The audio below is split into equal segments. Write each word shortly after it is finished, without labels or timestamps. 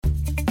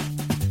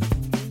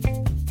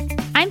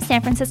I'm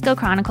San Francisco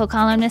Chronicle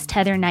columnist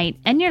Heather Knight,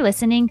 and you're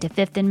listening to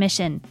Fifth and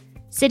Mission.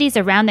 Cities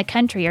around the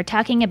country are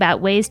talking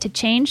about ways to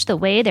change the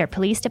way their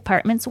police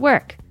departments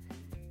work.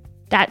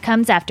 That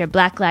comes after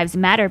Black Lives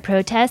Matter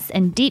protests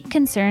and deep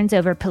concerns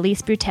over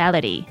police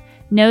brutality.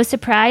 No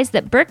surprise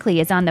that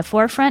Berkeley is on the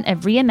forefront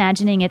of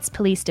reimagining its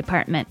police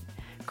department.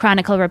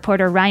 Chronicle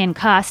reporter Ryan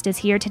Cost is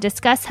here to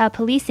discuss how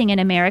policing in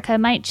America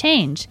might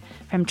change,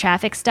 from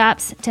traffic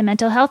stops to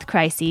mental health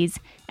crises,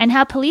 and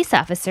how police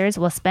officers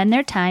will spend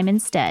their time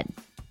instead.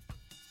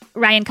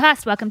 Ryan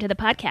Cost, welcome to the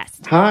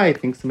podcast. Hi,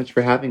 thanks so much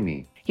for having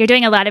me. You're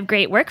doing a lot of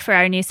great work for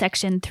our new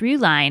section,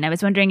 Throughline. I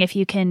was wondering if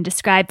you can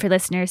describe for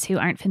listeners who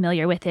aren't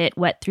familiar with it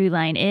what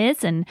Throughline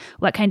is and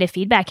what kind of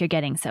feedback you're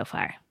getting so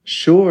far.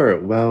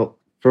 Sure. Well,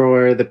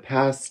 for the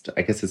past,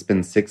 I guess it's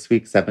been 6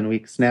 weeks, 7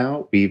 weeks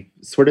now, we've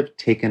sort of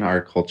taken our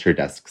culture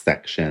desk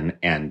section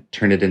and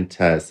turned it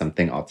into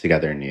something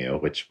altogether new,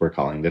 which we're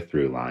calling the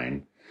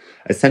Throughline.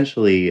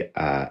 Essentially,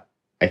 I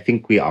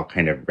think we all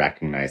kind of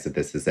recognize that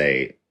this is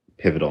a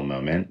pivotal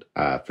moment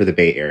for the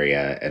Bay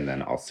Area and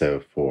then also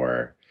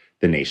for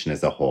the nation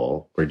as a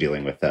whole. We're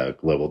dealing with a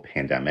global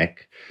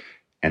pandemic,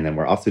 and then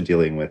we're also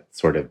dealing with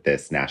sort of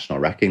this national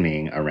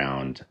reckoning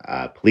around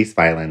police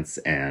violence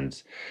and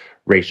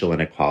racial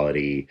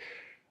inequality.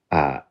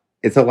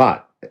 It's a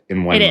lot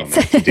in one moment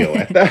to deal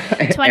with.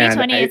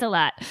 2020 is a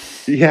lot.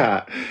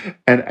 Yeah.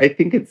 And I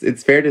think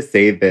it's fair to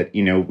say that,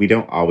 you know, we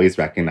don't always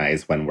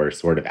recognize when we're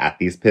sort of at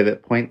these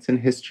pivot points in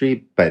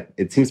history, but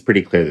it seems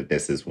pretty clear that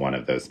this is one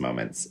of those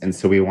moments. And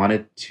so we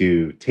wanted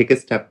to take a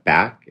step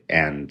back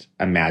and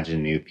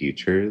imagine new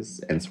futures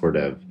and sort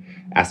of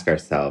ask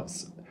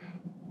ourselves,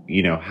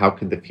 you know, how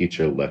could the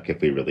future look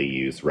if we really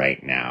use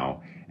right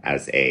now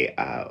as a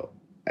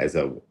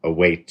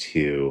way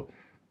to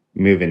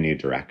move in new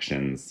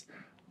directions.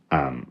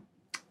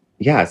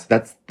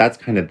 So that's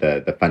kind of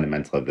the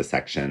fundamental of the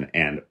section.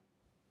 And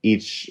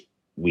each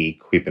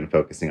week we've been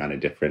focusing on a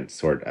different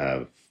sort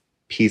of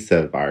piece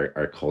of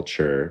our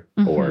culture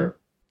or,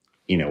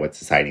 you know, what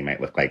society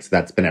might look like. So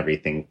that's been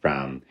everything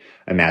from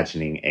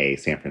imagining a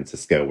San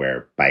Francisco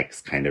where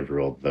bikes kind of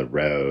ruled the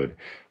road.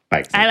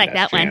 I like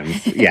that one.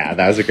 Yeah,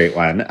 that was a great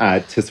one.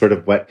 To sort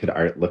of what could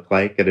art look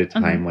like at a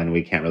time when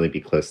we can't really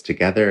be close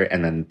together.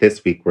 And then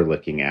this week we're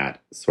looking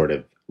at sort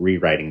of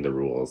rewriting the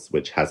rules,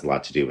 which has a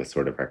lot to do with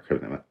sort of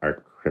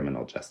our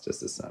criminal justice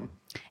system.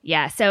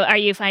 Yeah. So are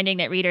you finding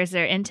that readers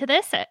are into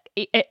this?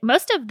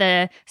 Most of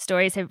the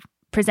stories have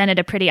presented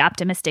a pretty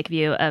optimistic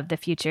view of the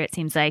future, it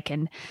seems like.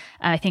 And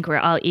I think we're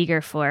all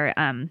eager for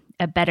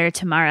a better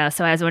tomorrow.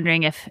 So I was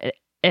wondering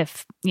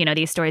if you know,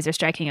 these stories are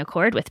striking a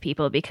chord with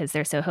people because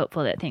they're so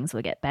hopeful that things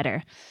will get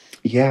better.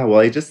 Yeah, well,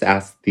 I just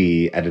asked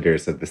the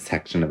editors of the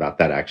section about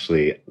that,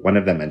 actually. One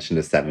of them mentioned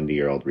a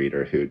 70-year-old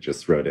reader who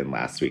just wrote in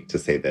last week to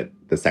say that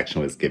the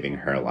section was giving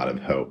her a lot of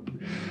hope.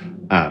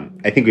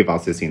 I think we've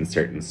also seen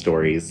certain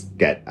stories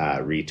get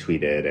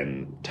retweeted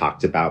and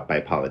talked about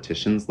by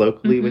politicians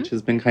locally, which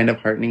has been kind of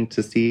heartening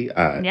to see.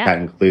 That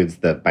includes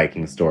the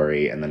biking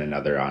story and then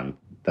another on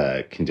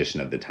the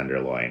condition of the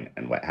Tenderloin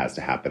and what has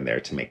to happen there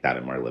to make that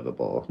a more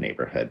livable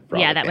neighborhood for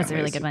all the that families. Was a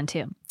really good one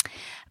too.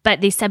 But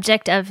the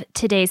subject of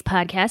today's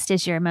podcast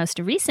is your most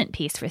recent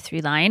piece for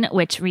Throughline,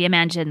 which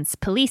reimagines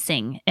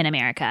policing in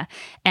America.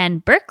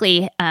 And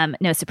Berkeley,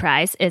 no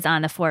surprise, is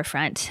on the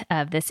forefront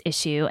of this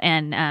issue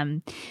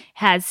and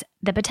has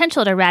the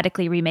potential to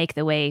radically remake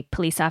the way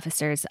police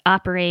officers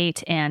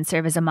operate and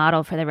serve as a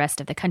model for the rest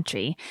of the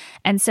country.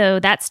 And so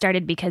that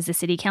started because the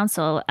city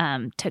council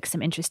took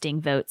some interesting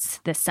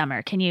votes this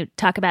summer. Can you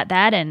talk about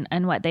that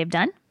and what they've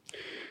done?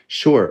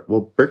 Sure.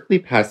 Well, Berkeley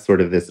passed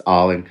sort of this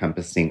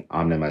all-encompassing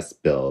omnibus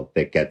bill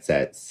that gets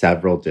at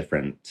several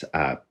different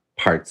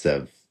parts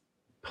of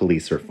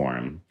police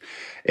reform.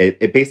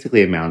 It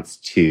basically amounts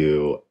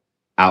to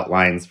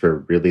outlines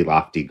for really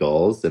lofty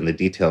goals, and the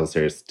details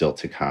are still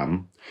to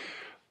come.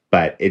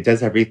 But it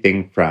does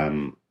everything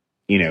from,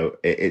 you know,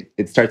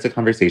 it starts a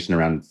conversation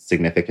around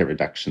significant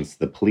reductions to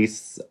the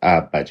police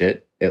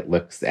budget. It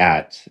looks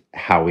at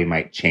how we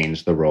might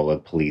change the role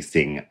of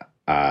policing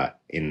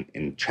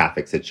in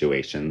traffic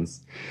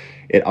situations.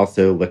 It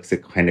also looks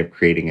at kind of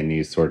creating a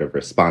new sort of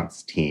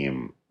response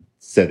team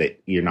so that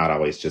you're not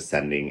always just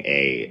sending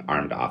a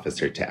armed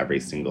officer to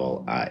every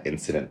single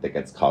incident that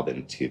gets called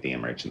into the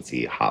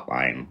emergency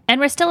hotline.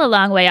 And we're still a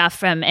long way off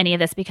from any of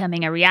this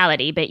becoming a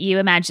reality, but you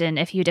imagine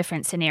a few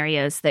different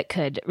scenarios that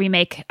could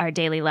remake our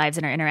daily lives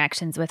and our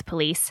interactions with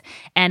police.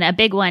 And a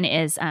big one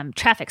is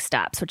traffic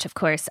stops, which of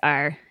course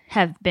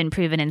have been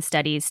proven in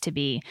studies to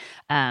be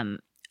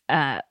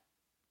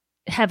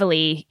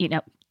heavily, you know,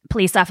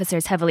 police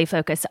officers heavily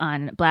focus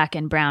on Black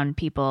and brown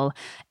people,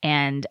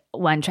 and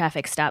one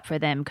traffic stop for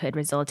them could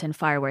result in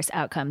far worse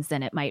outcomes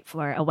than it might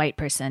for a white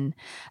person.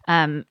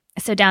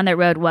 So down the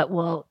road, what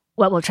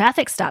will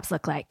traffic stops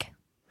look like?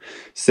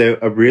 So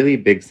a really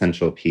big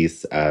central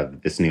piece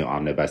of this new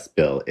omnibus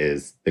bill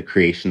is the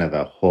creation of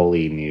a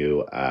wholly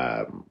new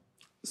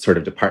sort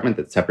of department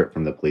that's separate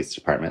from the police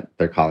department.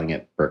 They're calling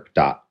it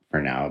BERCDOT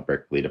for now,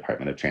 Berkeley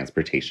Department of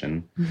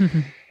Transportation.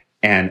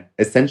 And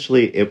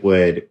essentially it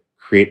would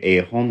create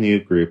a whole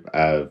new group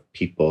of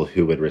people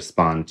who would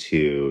respond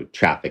to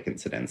traffic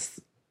incidents.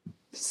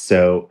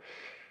 So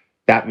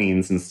that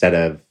means instead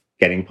of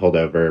getting pulled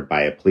over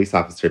by a police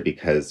officer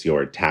because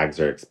your tags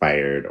are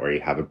expired or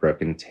you have a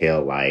broken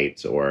tail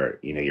light or,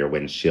 your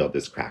windshield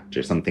is cracked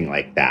or something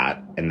like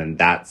that, and then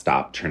that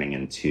stop turning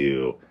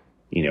into,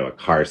 a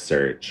car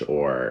search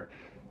or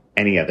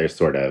any other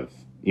sort of,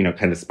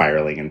 kind of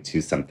spiraling into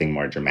something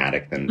more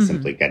dramatic than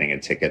simply getting a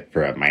ticket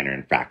for a minor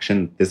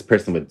infraction. This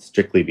person would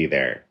strictly be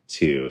there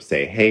to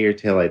say, hey, your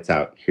taillight's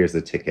out, here's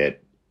a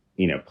ticket,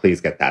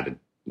 please get that,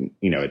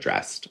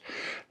 addressed.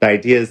 The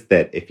idea is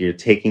that if you're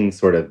taking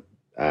sort of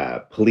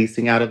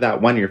policing out of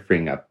that, one, you're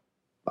freeing up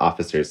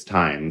officers'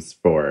 times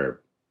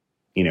for,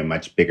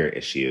 much bigger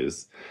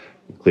issues,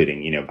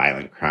 including,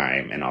 violent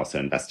crime and also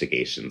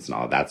investigations and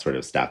all that sort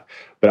of stuff.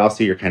 But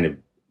also you're kind of,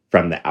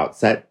 from the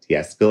outset,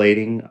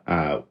 de-escalating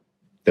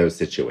those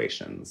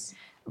situations.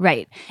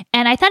 Right.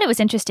 And I thought it was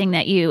interesting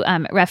that you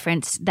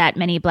referenced that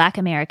many Black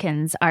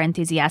Americans are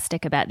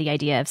enthusiastic about the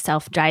idea of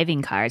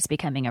self-driving cars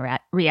becoming a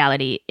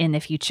reality in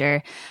the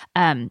future,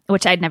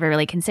 which I'd never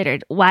really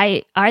considered.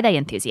 Why are they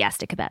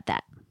enthusiastic about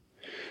that?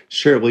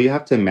 Sure. Well, you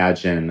have to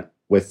imagine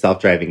with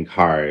self-driving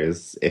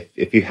cars,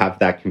 if you have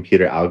that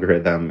computer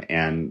algorithm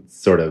and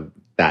sort of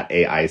that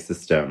AI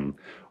system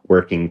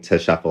working to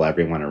shuffle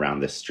everyone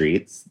around the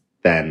streets,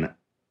 then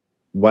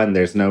one,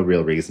 there's no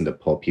real reason to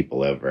pull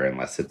people over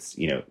unless it's,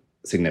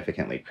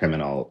 significantly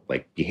criminal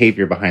like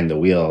behavior behind the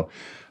wheel,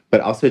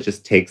 but also it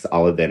just takes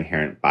all of the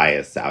inherent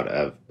bias out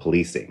of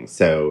policing.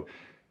 So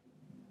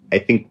I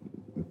think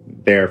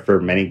there,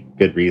 for many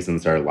good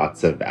reasons, are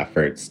lots of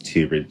efforts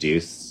to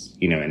reduce,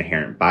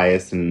 inherent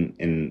bias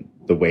in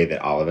the way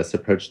that all of us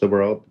approach the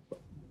world.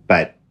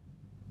 But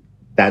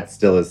that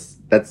still is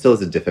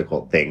a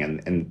difficult thing.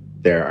 And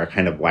there are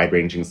kind of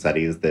wide-ranging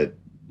studies that,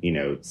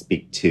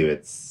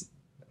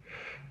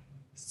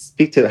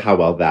 speak to how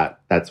well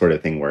that sort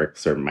of thing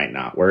works or might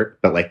not work.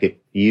 But like if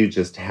you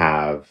just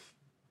have,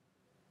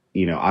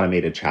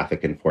 automated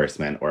traffic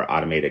enforcement or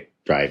automated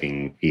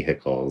driving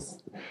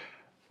vehicles,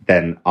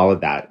 then all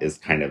of that is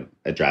kind of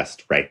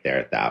addressed right there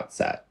at the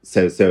outset.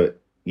 So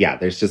yeah,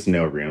 there's just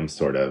no room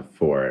sort of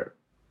for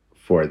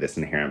this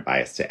inherent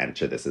bias to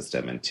enter the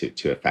system and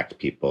to affect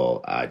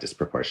people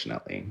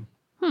disproportionately.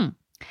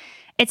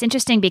 It's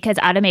interesting because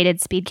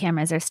automated speed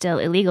cameras are still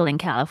illegal in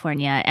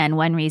California. And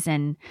one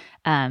reason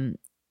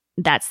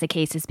that's the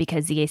case is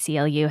because the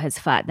ACLU has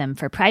fought them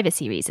for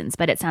privacy reasons.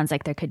 But it sounds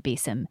like there could be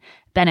some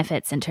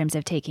benefits in terms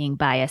of taking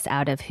bias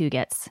out of who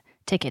gets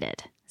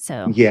ticketed.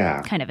 So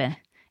yeah, kind of an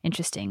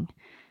interesting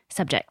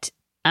subject.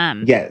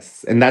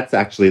 Yes. And that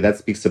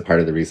speaks to part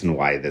of the reason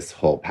why this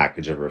whole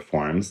package of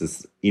reforms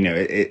is,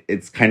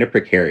 it's kind of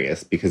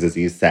precarious because, as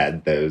you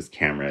said, those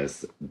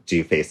cameras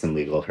do face some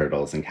legal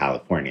hurdles in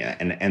California.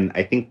 And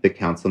I think the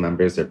council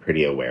members are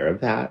pretty aware of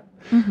that.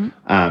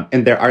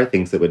 And there are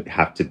things that would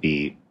have to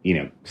be,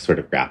 sort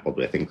of grappled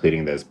with,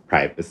 including those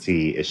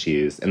privacy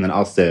issues. And then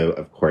also,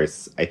 of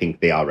course, I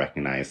think they all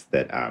recognize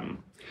that,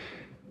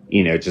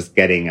 just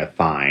getting a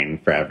fine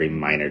for every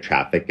minor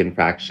traffic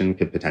infraction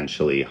could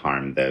potentially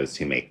harm those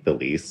who make the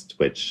least,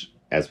 which,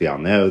 as we all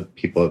know,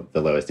 people of the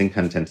lowest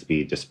income tend to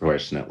be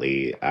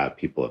disproportionately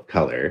people of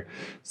color.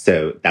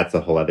 So that's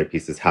a whole other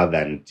piece, is how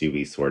then do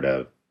we sort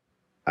of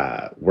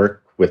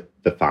work with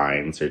the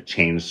fines or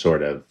change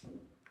sort of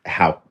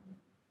how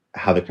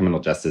the criminal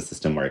justice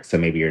system works. So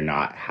maybe you're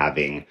not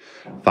having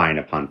fine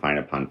upon fine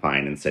upon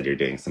fine. Instead, you're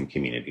doing some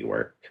community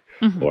work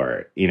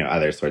or,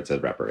 other sorts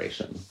of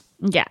reparation.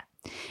 Yeah.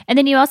 And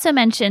then you also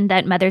mentioned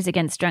that Mothers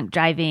Against Drunk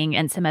Driving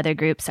and some other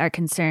groups are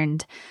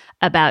concerned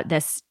about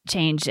this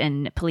change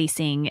in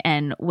policing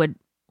and would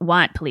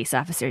want police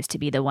officers to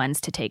be the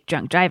ones to take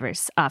drunk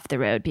drivers off the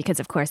road because,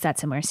 of course,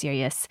 that's a more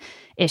serious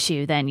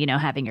issue than,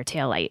 having your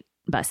taillight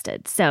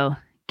busted. So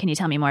can you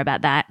tell me more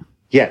about that?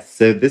 Yes.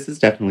 So this is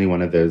definitely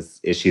one of those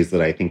issues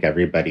that I think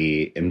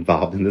everybody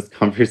involved in this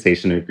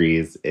conversation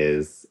agrees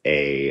is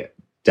a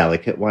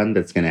delicate one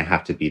that's going to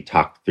have to be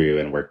talked through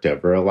and worked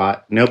over a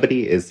lot.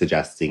 Nobody is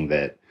suggesting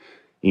that,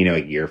 a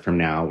year from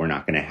now, we're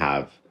not going to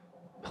have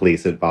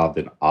police involved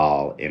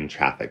in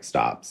traffic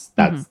stops.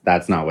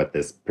 That's not what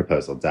this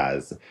proposal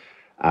does.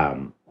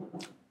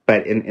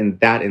 But in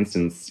that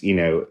instance,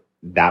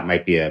 that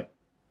might be a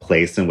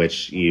place in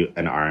which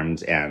an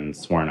armed and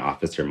sworn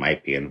officer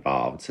might be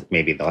involved.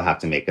 Maybe they'll have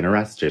to make an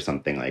arrest or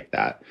something like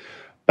that.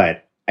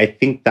 But I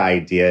think the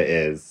idea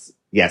is,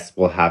 yes,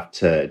 we'll have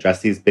to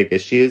address these big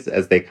issues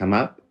as they come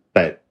up,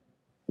 but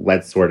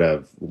let's sort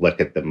of look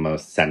at the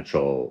most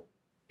central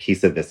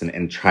piece of this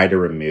and try to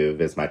remove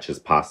as much as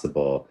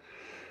possible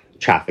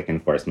traffic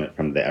enforcement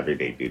from the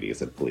everyday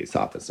duties of police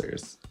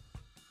officers.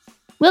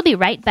 We'll be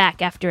right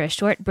back after a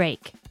short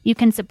break. You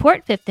can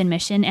support Fifth and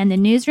Mission and the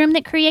newsroom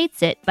that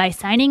creates it by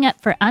signing up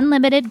for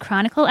unlimited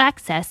Chronicle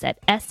access at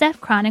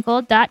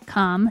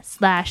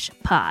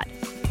sfchronicle.com/pod.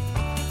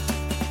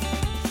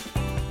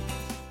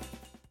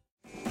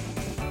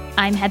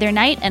 I'm Heather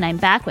Knight, and I'm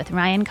back with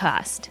Ryan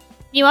Cost.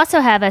 You also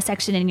have a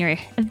section in your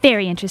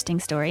very interesting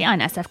story on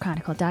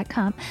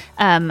sfchronicle.com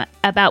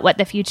about what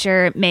the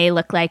future may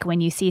look like when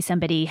you see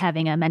somebody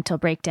having a mental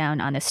breakdown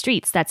on the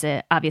streets. That's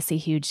a obviously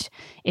huge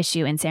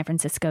issue in San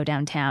Francisco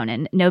downtown,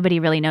 and nobody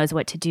really knows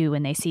what to do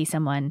when they see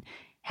someone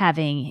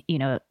having,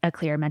 a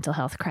clear mental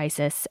health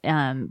crisis,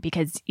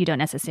 because you don't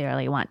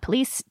necessarily want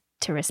police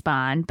to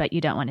respond, but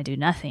you don't want to do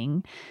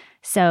nothing.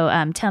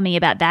 So tell me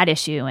about that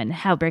issue and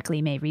how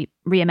Berkeley may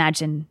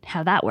reimagine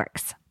how that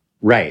works.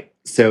 Right.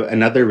 So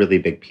another really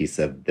big piece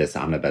of this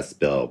omnibus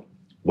bill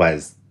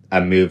was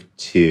a move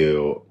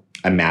to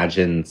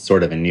imagine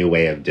sort of a new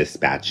way of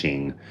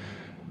dispatching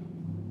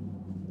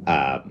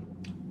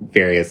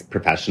various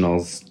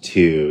professionals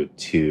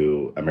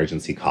to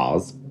emergency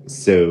calls.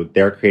 So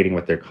they're creating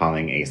what they're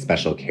calling a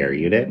special care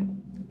unit.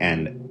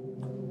 And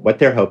what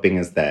they're hoping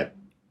is that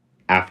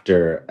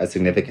after a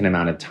significant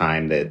amount of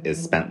time that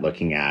is spent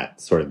looking at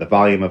sort of the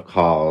volume of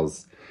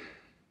calls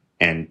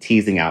and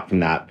teasing out from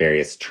that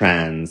various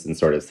trends and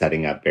sort of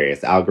setting up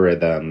various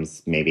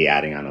algorithms, maybe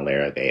adding on a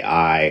layer of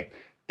AI,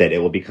 that it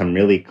will become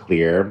really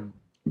clear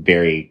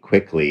very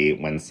quickly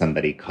when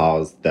somebody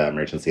calls the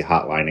emergency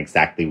hotline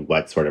exactly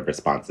what sort of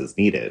response is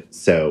needed.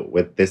 So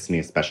with this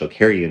new special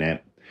care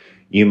unit,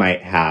 you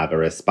might have a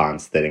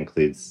response that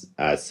includes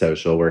a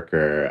social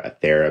worker, a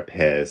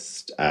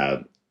therapist,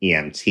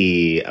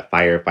 EMT, a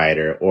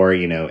firefighter, or,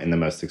 in the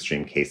most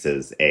extreme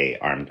cases, a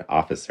armed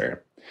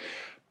officer.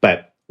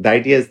 But the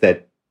idea is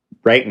that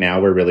right now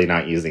we're really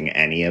not using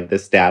any of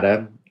this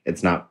data.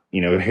 It's not,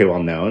 very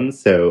well known.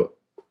 So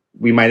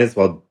we might as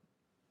well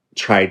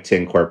try to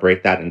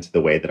incorporate that into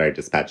the way that our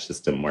dispatch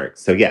system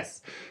works. So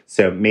yes,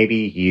 so maybe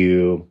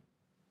you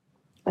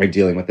are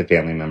dealing with a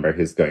family member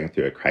who's going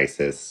through a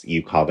crisis.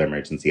 You call the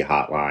emergency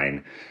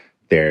hotline.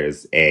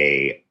 There's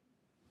a,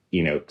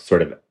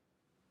 sort of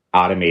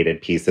automated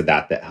piece of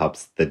that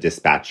helps the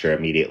dispatcher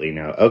immediately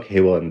know,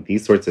 okay, well, in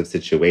these sorts of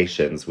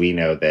situations, we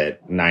know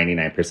that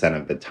 99%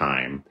 of the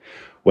time,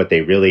 what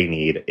they really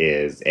need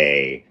is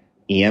a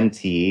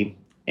EMT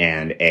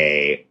and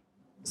a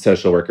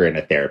social worker and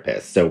a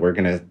therapist. So we're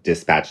going to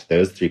dispatch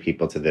those three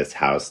people to this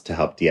house to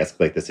help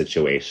de-escalate the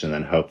situation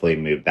and hopefully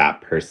move that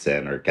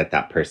person or get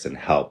that person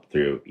help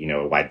through,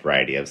 a wide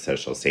variety of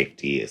social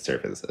safety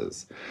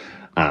services.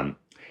 And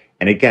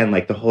again,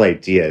 the whole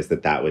idea is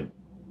that would,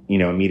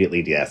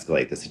 immediately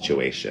de-escalate the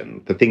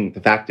situation. The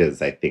fact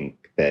is, I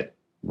think that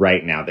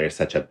right now there's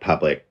such a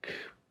public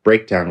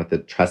breakdown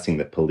with trusting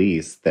the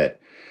police that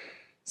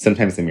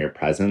sometimes the mere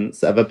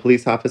presence of a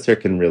police officer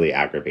can really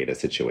aggravate a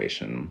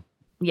situation.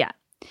 Yeah.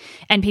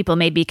 And people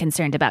may be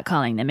concerned about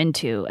calling them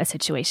into a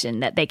situation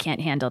that they can't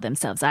handle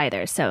themselves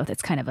either. So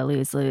that's kind of a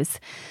lose-lose.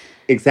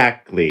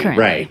 Exactly.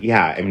 Currently. Right.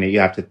 Yeah. I mean,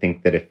 you have to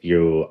think that if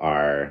you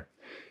are,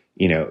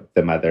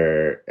 the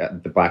mother,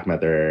 the Black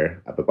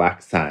mother of a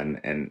Black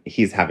son, and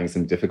he's having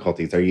some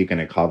difficulties, are you going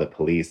to call the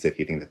police if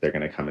you think that they're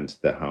going to come into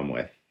the home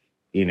with,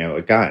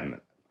 a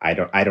gun? I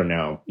don't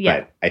know.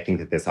 Yeah. But I think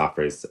that this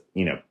offers,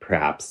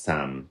 perhaps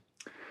some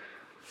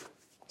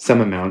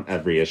amount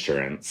of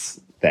reassurance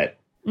that.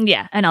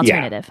 Yeah, an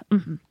alternative. Yeah.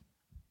 Mm-hmm.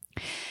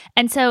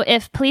 And so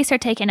if police are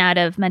taken out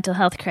of mental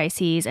health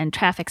crises and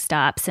traffic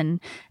stops and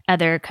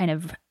other kind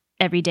of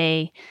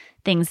everyday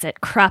things that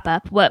crop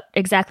up, what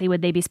exactly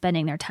would they be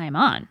spending their time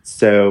on?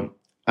 So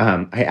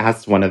I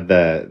asked one of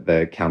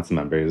the council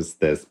members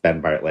this,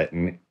 Ben Bartlett,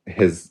 and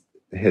his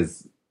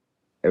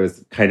it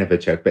was kind of a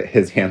joke, but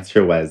his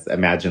answer was,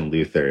 imagine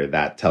Luther,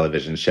 that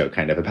television show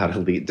kind of about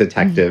elite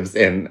detectives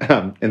in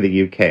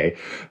the UK.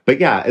 But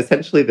yeah,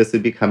 essentially this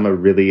would become a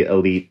really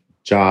elite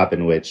job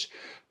in which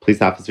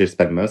police officers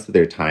spend most of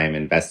their time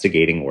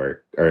investigating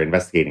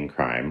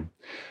crime.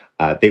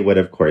 They would,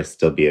 of course,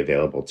 still be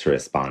available to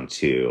respond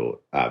to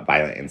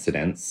violent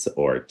incidents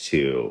or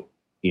to,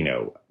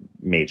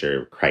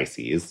 major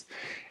crises.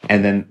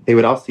 And then they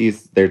would also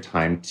use their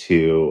time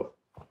to,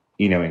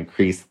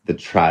 increase the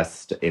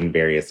trust in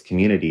various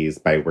communities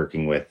by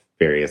working with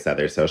various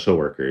other social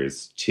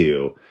workers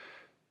to,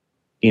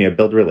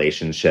 build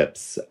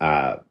relationships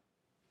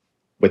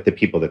with the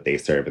people that they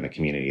serve and the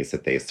communities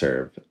that they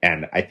serve.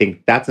 And I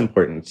think that's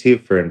important too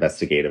for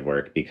investigative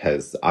work,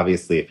 because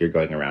obviously if you're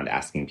going around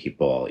asking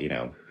people,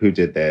 who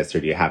did this, or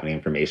do you have any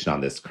information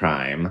on this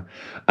crime,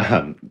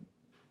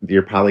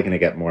 you're probably going to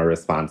get more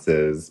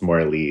responses,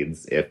 more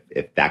leads if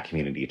that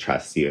community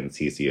trusts you and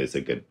sees you as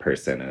a good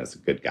person and as a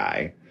good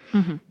guy.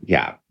 Mm-hmm.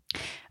 Yeah.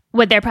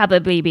 Would there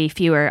probably be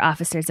fewer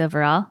officers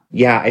overall?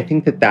 Yeah, I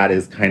think that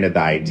is kind of the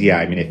idea.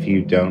 I mean, if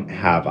you don't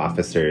have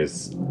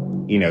officers,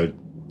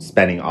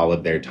 spending all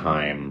of their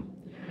time,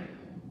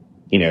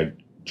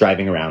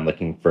 driving around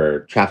looking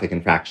for traffic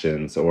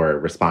infractions or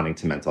responding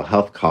to mental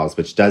health calls,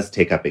 which does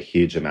take up a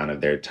huge amount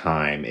of their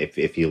time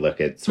if you look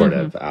at sort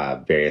of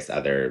various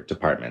other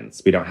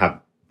departments. We don't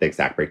have the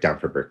exact breakdown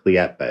for Berkeley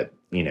yet, but,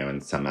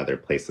 in some other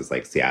places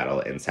like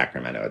Seattle and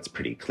Sacramento, it's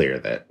pretty clear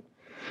that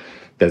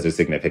those are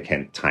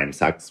significant time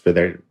sucks for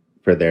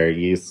their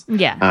use.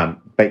 Yeah.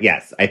 But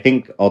yes, I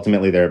think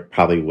ultimately there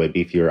probably would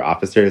be fewer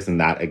officers. And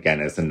that, again,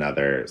 is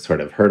another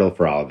sort of hurdle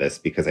for all of this,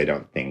 because I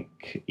don't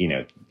think,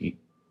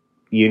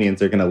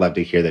 unions are going to love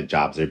to hear that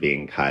jobs are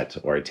being cut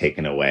or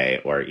taken away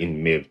or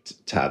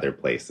moved to other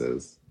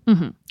places.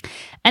 Mm-hmm.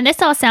 And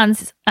this all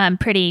sounds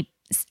pretty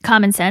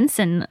common sense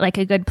and like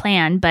a good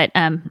plan, but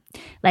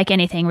like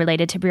anything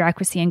related to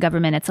bureaucracy and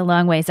government, it's a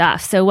long ways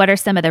off. So what are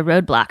some of the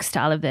roadblocks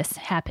to all of this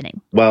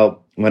happening?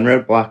 Well, one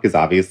roadblock is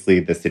obviously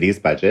the city's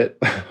budget,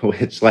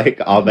 which, like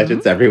all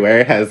budgets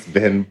everywhere, has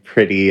been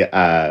pretty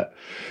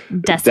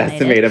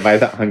decimated by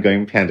the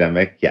ongoing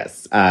pandemic.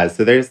 Yes.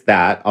 So there's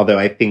that. Although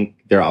I think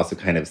they're also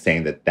kind of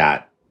saying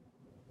that,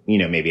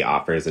 maybe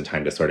offers a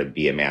time to sort of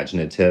be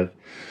imaginative.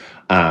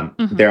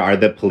 There are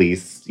the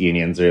police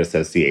unions or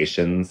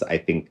associations. I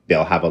think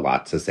they'll have a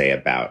lot to say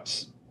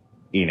about,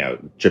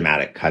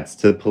 dramatic cuts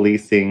to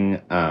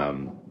policing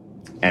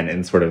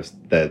and sort of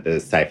the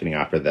siphoning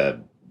off or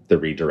the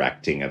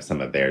redirecting of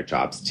some of their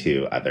jobs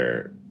to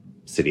other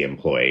city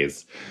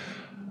employees.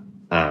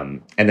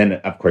 And then,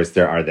 of course,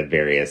 there are the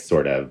various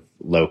sort of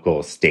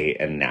local, state,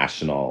 and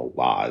national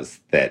laws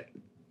that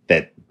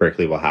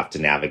Berkeley will have to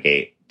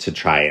navigate to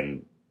try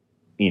and,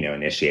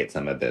 initiate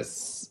some of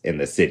this in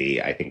the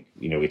city. I think,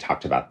 we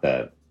talked about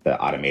the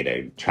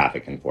automated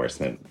traffic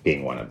enforcement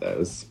being one of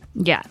those.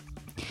 Yeah.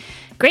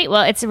 Great.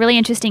 Well, it's a really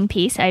interesting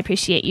piece. I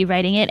appreciate you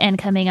writing it and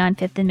coming on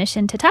Fifth and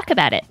Mission to talk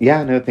about it.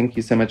 Yeah, no, thank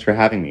you so much for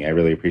having me. I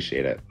really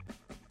appreciate it.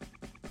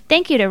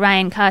 Thank you to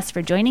Ryan Koss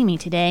for joining me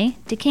today,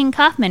 to King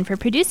Kaufman for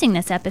producing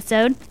this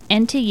episode,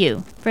 and to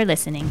you for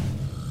listening.